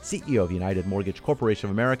Harris, CEO of United Mortgage Corporation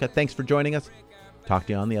of America. Thanks for joining us. Talk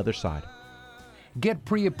to you on the other side. Get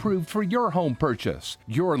pre-approved for your home purchase.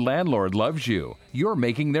 Your landlord loves you. You're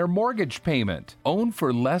making their mortgage payment. Own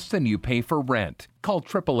for less than you pay for rent. Call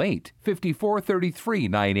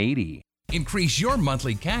 888-5433-980. Increase your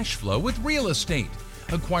monthly cash flow with real estate.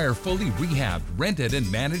 Acquire fully rehabbed, rented,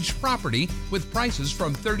 and managed property with prices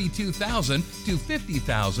from $32,000 to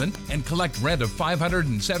 $50,000 and collect rent of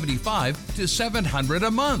 $575 to $700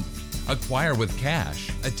 a month. Acquire with cash,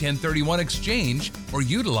 a 1031 exchange, or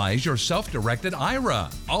utilize your self-directed IRA.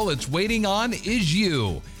 All it's waiting on is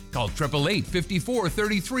you. Call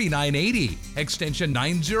 888-5433-980, extension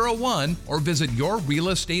 901, or visit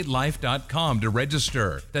yourrealestatelife.com to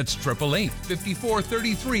register. That's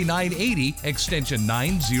 888-5433-980, extension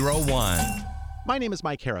 901. My name is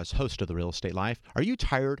Mike Harris, host of The Real Estate Life. Are you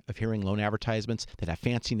tired of hearing loan advertisements that have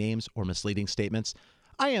fancy names or misleading statements?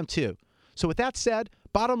 I am too. So with that said,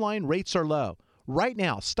 bottom line, rates are low. Right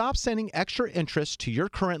now, stop sending extra interest to your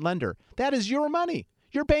current lender. That is your money.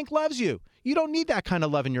 Your bank loves you. You don't need that kind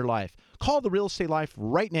of love in your life. Call The Real Estate Life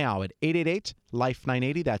right now at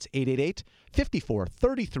 888-LIFE-980. That's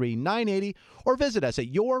 888-5433-980. Or visit us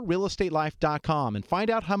at yourrealestatelife.com and find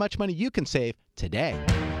out how much money you can save today.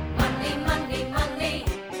 Money, money, money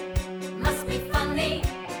must be funny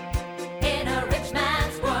in a rich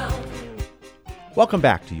man's world. Welcome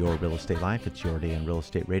back to Your Real Estate Life. It's your day in real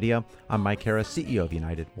estate radio. I'm Mike Harris, CEO of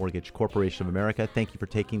United Mortgage Corporation of America. Thank you for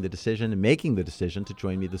taking the decision and making the decision to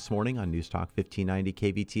join me this morning on News Talk 1590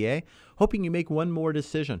 KVTA. Hoping you make one more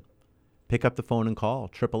decision. Pick up the phone and call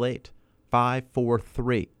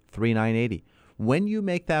 888-543-3980. When you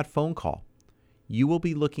make that phone call, you will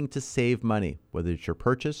be looking to save money, whether it's your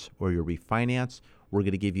purchase or your refinance. We're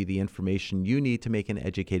going to give you the information you need to make an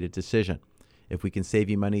educated decision. If we can save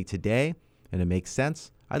you money today, and it makes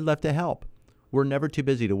sense, I'd love to help. We're never too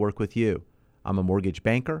busy to work with you. I'm a mortgage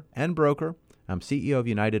banker and broker, I'm CEO of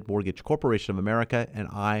United Mortgage Corporation of America, and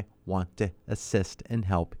I want to assist and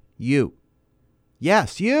help you.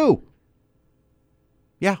 Yes, you.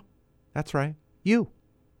 Yeah, that's right. You.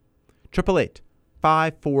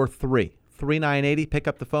 888-543-3980. Pick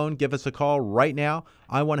up the phone. Give us a call right now.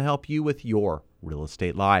 I want to help you with your real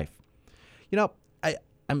estate life. You know,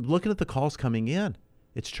 I'm looking at the calls coming in.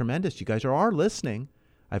 It's tremendous. You guys are listening.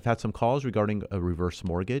 I've had some calls regarding a reverse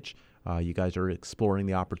mortgage. You guys are exploring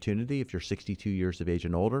the opportunity. If you're 62 years of age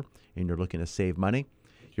and older and you're looking to save money,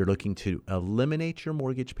 you're looking to eliminate your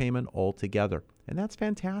mortgage payment altogether. And that's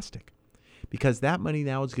fantastic, because that money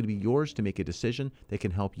now is going to be yours to make a decision that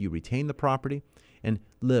can help you retain the property and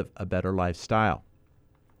live a better lifestyle.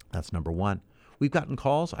 That's number one. We've gotten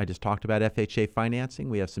calls. I just talked about FHA financing.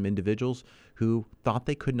 We have some individuals who thought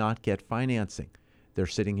they could not get financing. They're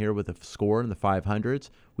sitting here with a score in the 500s.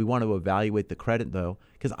 We want to evaluate the credit, though,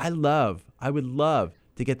 because I would love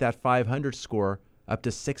to get that 500 score up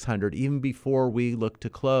to 600 even before we look to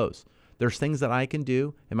close. There's things that I can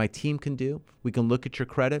do and my team can do. We can look at your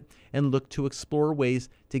credit and look to explore ways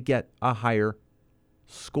to get a higher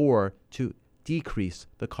score to decrease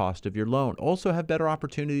the cost of your loan. Also have better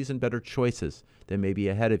opportunities and better choices that may be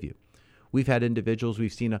ahead of you. We've had individuals,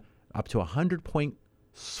 we've seen up to 100-point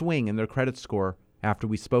swing in their credit score after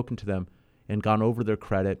we've spoken to them and gone over their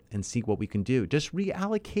credit and see what we can do. Just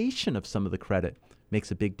reallocation of some of the credit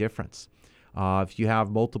makes a big difference. If you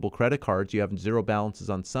have multiple credit cards, you have zero balances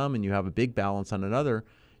on some and you have a big balance on another,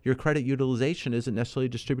 your credit utilization isn't necessarily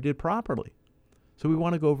distributed properly. So we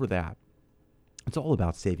want to go over that. It's all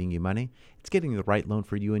about saving you money. It's getting the right loan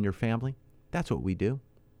for you and your family. That's what we do.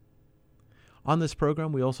 On this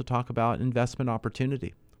program, we also talk about investment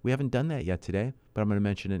opportunity. We haven't done that yet today, but I'm going to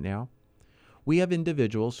mention it now. We have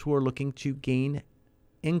individuals who are looking to gain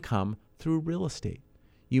income through real estate.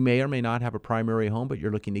 You may or may not have a primary home, but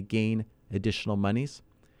you're looking to gain additional monies.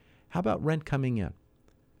 How about rent coming in?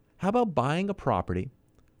 How about buying a property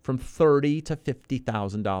from $30,000 to $50,000,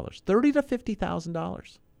 $30,000 to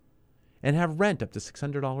 $50,000, and have rent up to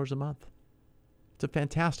 $600 a month? It's a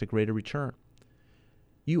fantastic rate of return.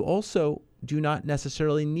 You also do not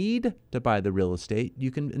necessarily need to buy the real estate.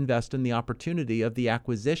 You can invest in the opportunity of the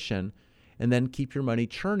acquisition and then keep your money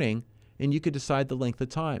churning, and you could decide the length of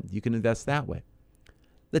time. You can invest that way.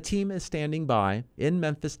 The team is standing by in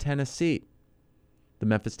Memphis, Tennessee. The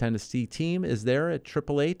Memphis, Tennessee team is there at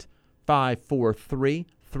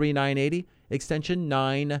 888-543-3980, extension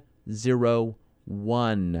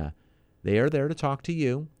 901. They are there to talk to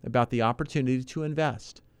you about the opportunity to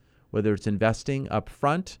invest, whether it's investing up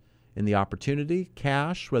front in the opportunity,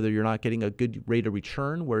 cash, whether you're not getting a good rate of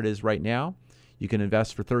return where it is right now. You can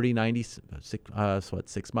invest for 30, 90,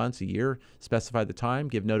 6 months, a year, specify the time,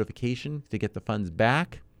 give notification to get the funds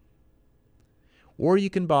back. Or you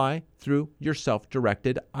can buy through your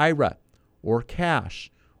self-directed IRA or cash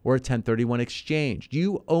or a 1031 exchange.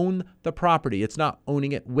 You own the property. It's not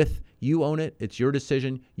owning it with you own it. It's your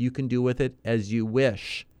decision. You can do with it as you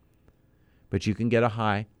wish. But you can get a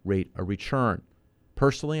high rate of return.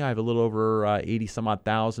 Personally, I have a little over 80 some odd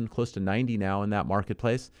thousand, close to 90 now in that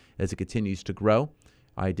marketplace as it continues to grow.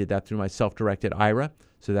 I did that through my self-directed IRA,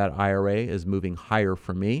 so that IRA is moving higher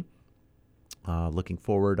for me. Looking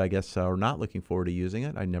forward, I guess, or not looking forward to using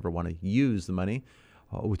it. I never want to use the money.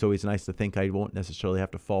 It's always nice to think I won't necessarily have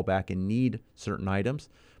to fall back and need certain items,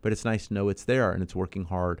 but it's nice to know it's there and it's working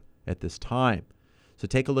hard at this time. So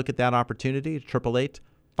take a look at that opportunity at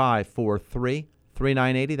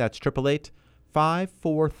 888-543-3980. That's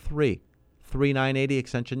 888-543-3980,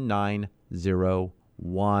 extension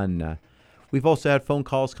 901. We've also had phone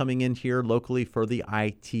calls coming in here locally for the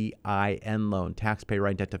ITIN loan, taxpayer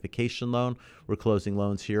identification loan. We're closing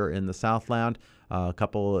loans here in the Southland. A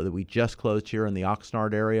couple that we just closed here in the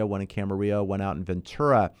Oxnard area, one in Camarillo, one out in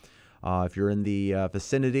Ventura. If you're in the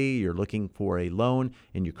vicinity, you're looking for a loan,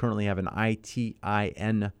 and you currently have an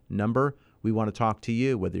ITIN number, we want to talk to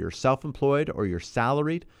you, whether you're self-employed or you're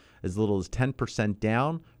salaried, as little as 10%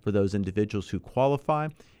 down for those individuals who qualify.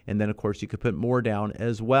 And then, of course, you could put more down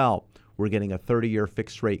as well. We're getting a 30-year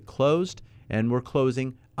fixed rate closed, and we're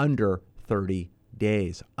closing under 30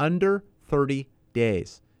 days. Under 30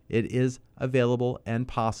 days. It is available and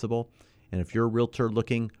possible. And if you're a realtor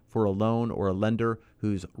looking for a loan or a lender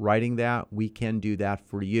who's writing that, we can do that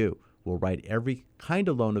for you. We'll write every kind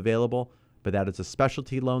of loan available, but that is a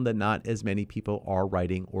specialty loan that not as many people are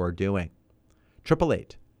writing or doing.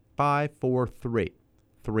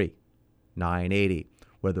 888-543-3980.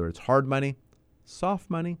 Whether it's hard money, soft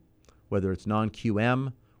money, whether it's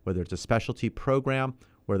non-QM, whether it's a specialty program,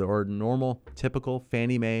 whether or normal, typical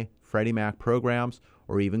Fannie Mae, Freddie Mac programs,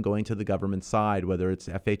 or even going to the government side, whether it's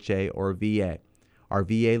FHA or VA. Our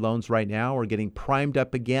VA loans right now are getting primed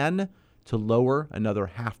up again to lower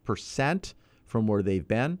another 0.5% from where they've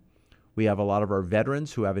been. We have a lot of our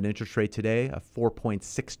veterans who have an interest rate today of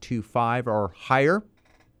 4.625 or higher,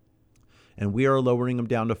 and we are lowering them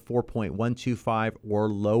down to 4.125 or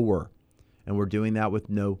lower. And we're doing that with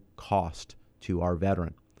no cost to our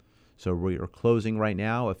veteran. So we are closing right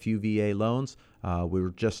now a few VA loans. We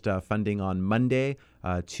were just funding on Monday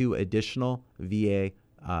 2 additional VA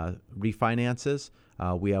refinances.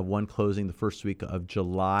 We have one closing the first week of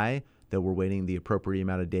July that we're waiting the appropriate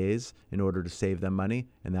amount of days in order to save them money.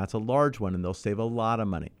 And that's a large one, and they'll save a lot of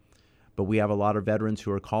money. But we have a lot of veterans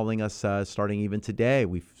who are calling us starting even today.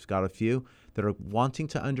 We've got a few that are wanting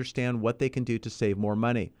to understand what they can do to save more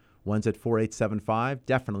money. One's at 4.875,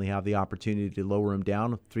 definitely have the opportunity to lower him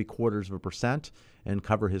down 0.75% and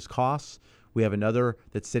cover his costs. We have another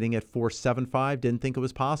that's sitting at 4.75, didn't think it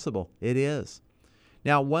was possible. It is.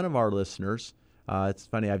 Now, one of our listeners, it's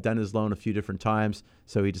funny, I've done his loan a few different times,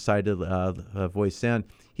 so he decided to voice in.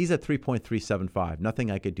 He's at 3.375,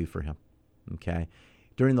 nothing I could do for him, okay?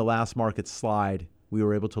 During the last market slide, we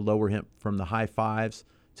were able to lower him from the high 5s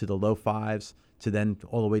to the low 5s to then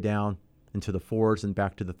all the way down into the 4s and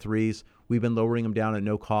back to the 3s. We've been lowering him down at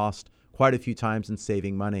no cost quite a few times and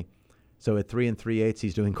saving money. So at 3 3/8,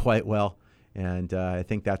 he's doing quite well, and I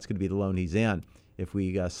think that's going to be the loan he's in. If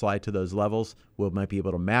we slide to those levels, we might be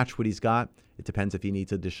able to match what he's got. It depends if he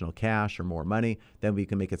needs additional cash or more money. Then we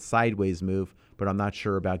can make a sideways move, but I'm not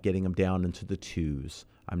sure about getting him down into the 2s.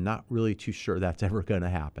 I'm not really too sure that's ever going to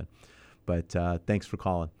happen. But thanks for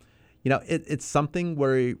calling. You know, it's something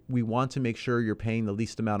where we want to make sure you're paying the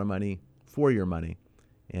least amount of money for your money.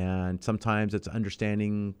 And sometimes it's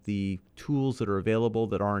understanding the tools that are available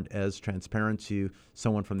that aren't as transparent to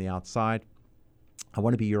someone from the outside. I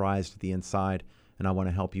want to be your eyes to the inside, and I want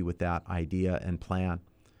to help you with that idea and plan.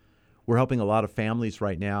 We're helping a lot of families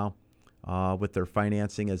right now with their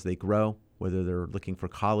financing as they grow, whether they're looking for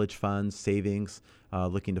college funds, savings,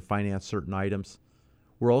 looking to finance certain items.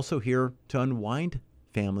 We're also here to unwind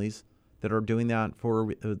families that are doing that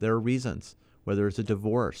for their reasons, whether it's a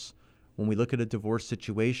divorce. When we look at a divorce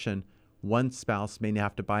situation, one spouse may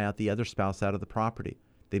have to buy out the other spouse out of the property.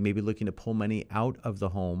 They may be looking to pull money out of the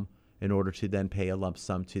home in order to then pay a lump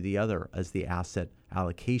sum to the other as the asset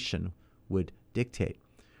allocation would dictate.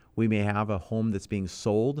 We may have a home that's being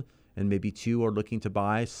sold and maybe two are looking to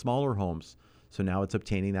buy smaller homes. So now it's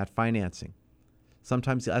obtaining that financing.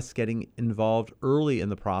 Sometimes us getting involved early in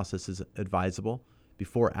the process is advisable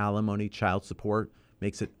before alimony, child support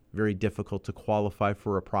makes it very difficult to qualify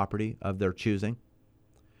for a property of their choosing.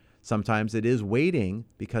 Sometimes it is waiting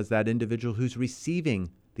because that individual who's receiving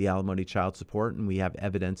the alimony, child support, and we have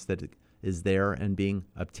evidence that it is there and being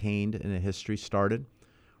obtained and a history started,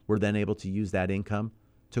 we're then able to use that income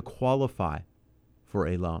to qualify for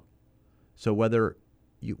a loan. So where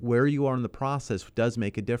you are in the process does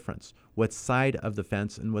make a difference. What side of the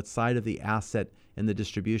fence and what side of the asset and the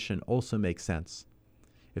distribution also makes sense.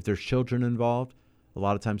 If there's children involved, a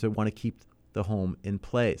lot of times they want to keep the home in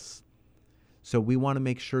place. So we want to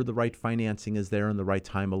make sure the right financing is there and the right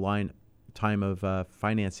time of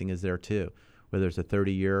financing is there too, whether it's a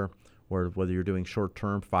 30-year or whether you're doing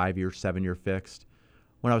short-term, 5-year, 7-year fixed.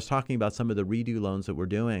 When I was talking about some of the redo loans that we're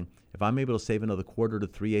doing, if I'm able to save another 1/4 to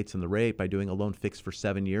 3/8 in the rate by doing a loan fixed for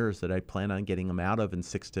 7 years that I plan on getting them out of in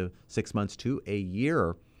 6 months to a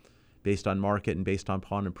year based on market and based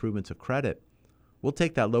upon improvements of credit, we'll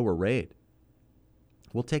take that lower rate.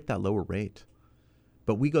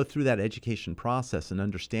 But we go through that education process and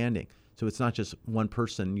understanding. So it's not just one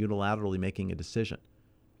person unilaterally making a decision.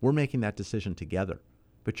 We're making that decision together.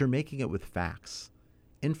 But you're making it with facts,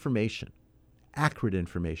 information, accurate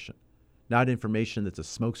information, not information that's a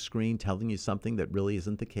smokescreen telling you something that really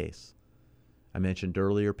isn't the case. I mentioned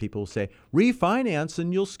earlier, people say, refinance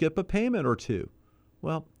and you'll skip a payment or two.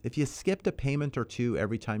 Well, if you skipped a payment or two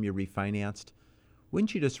every time you refinanced,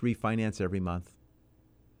 wouldn't you just refinance every month?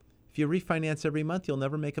 If you refinance every month, you'll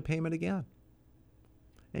never make a payment again.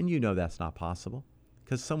 And you know that's not possible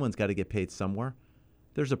because someone's got to get paid somewhere.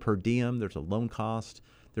 There's a per diem, there's a loan cost,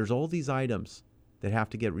 there's all these items that have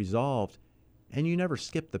to get resolved, and you never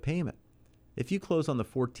skip the payment. If you close on the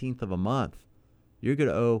 14th of a month, you're going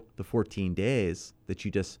to owe the 14 days that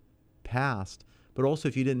you just passed. But also,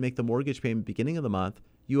 if you didn't make the mortgage payment beginning of the month,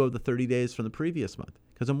 you owe the 30 days from the previous month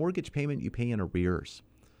because a mortgage payment you pay in arrears.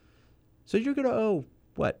 So you're going to owe,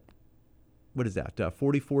 what is that,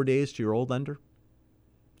 44 days to your old lender?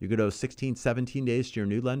 You're going to owe 16, 17 days to your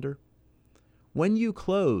new lender? When you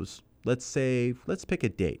close, let's pick a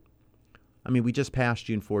date. I mean, we just passed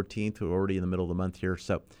June 14th. We're already in the middle of the month here.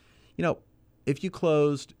 So, if you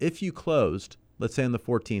closed, let's say on the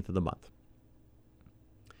 14th of the month,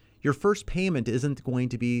 your first payment isn't going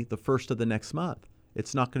to be the first of the next month.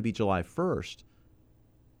 It's not going to be July 1st.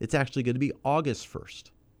 It's actually going to be August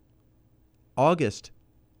 1st. August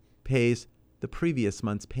pays the previous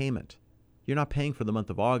month's payment. You're not paying for the month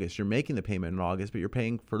of August. You're making the payment in August, but you're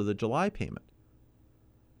paying for the July payment.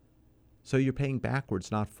 So you're paying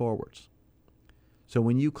backwards, not forwards. So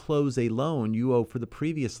when you close a loan, you owe for the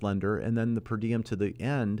previous lender and then the per diem to the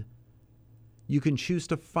end. You can choose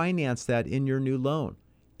to finance that in your new loan.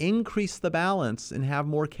 Increase the balance and have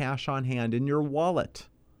more cash on hand in your wallet.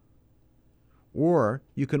 Or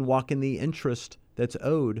you can walk in the interest that's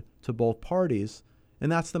owed to both parties,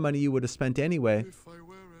 and that's the money you would have spent anyway,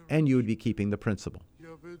 and you would be keeping the principal.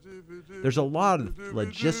 There's a lot of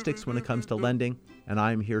logistics when it comes to lending, and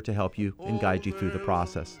I'm here to help you and guide you through the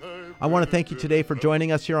process. I want to thank you today for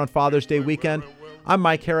joining us here on Father's Day weekend. I'm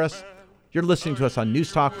Mike Harris. You're listening to us on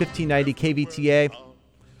News Talk 1590 KVTA.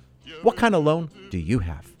 What kind of loan do you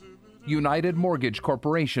have? United Mortgage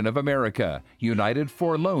Corporation of America,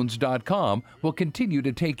 UnitedForLoans.com, will continue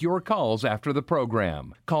to take your calls after the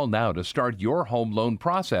program. Call now to start your home loan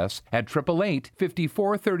process at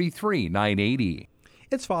 888-5433-980.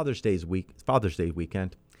 It's Father's Day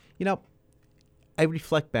weekend. I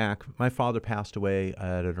reflect back. My father passed away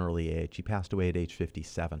at an early age. He passed away at age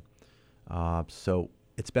 57. So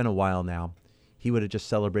it's been a while now. He would have just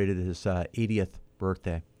celebrated his 80th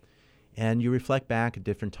birthday. And you reflect back at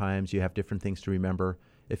different times. You have different things to remember.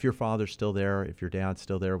 If your father's still there, if your dad's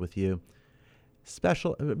still there with you,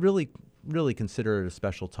 really consider it a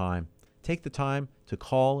special time. Take the time to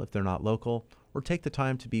call if they're not local, or take the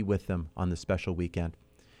time to be with them on this special weekend.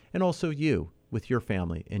 And also you, with your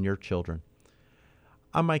family and your children.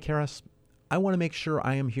 I'm Mike Harris. I want to make sure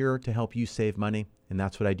I am here to help you save money, and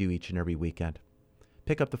that's what I do each and every weekend.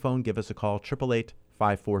 Pick up the phone, give us a call,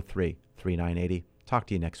 888-543-3980. Talk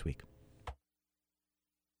to you next week.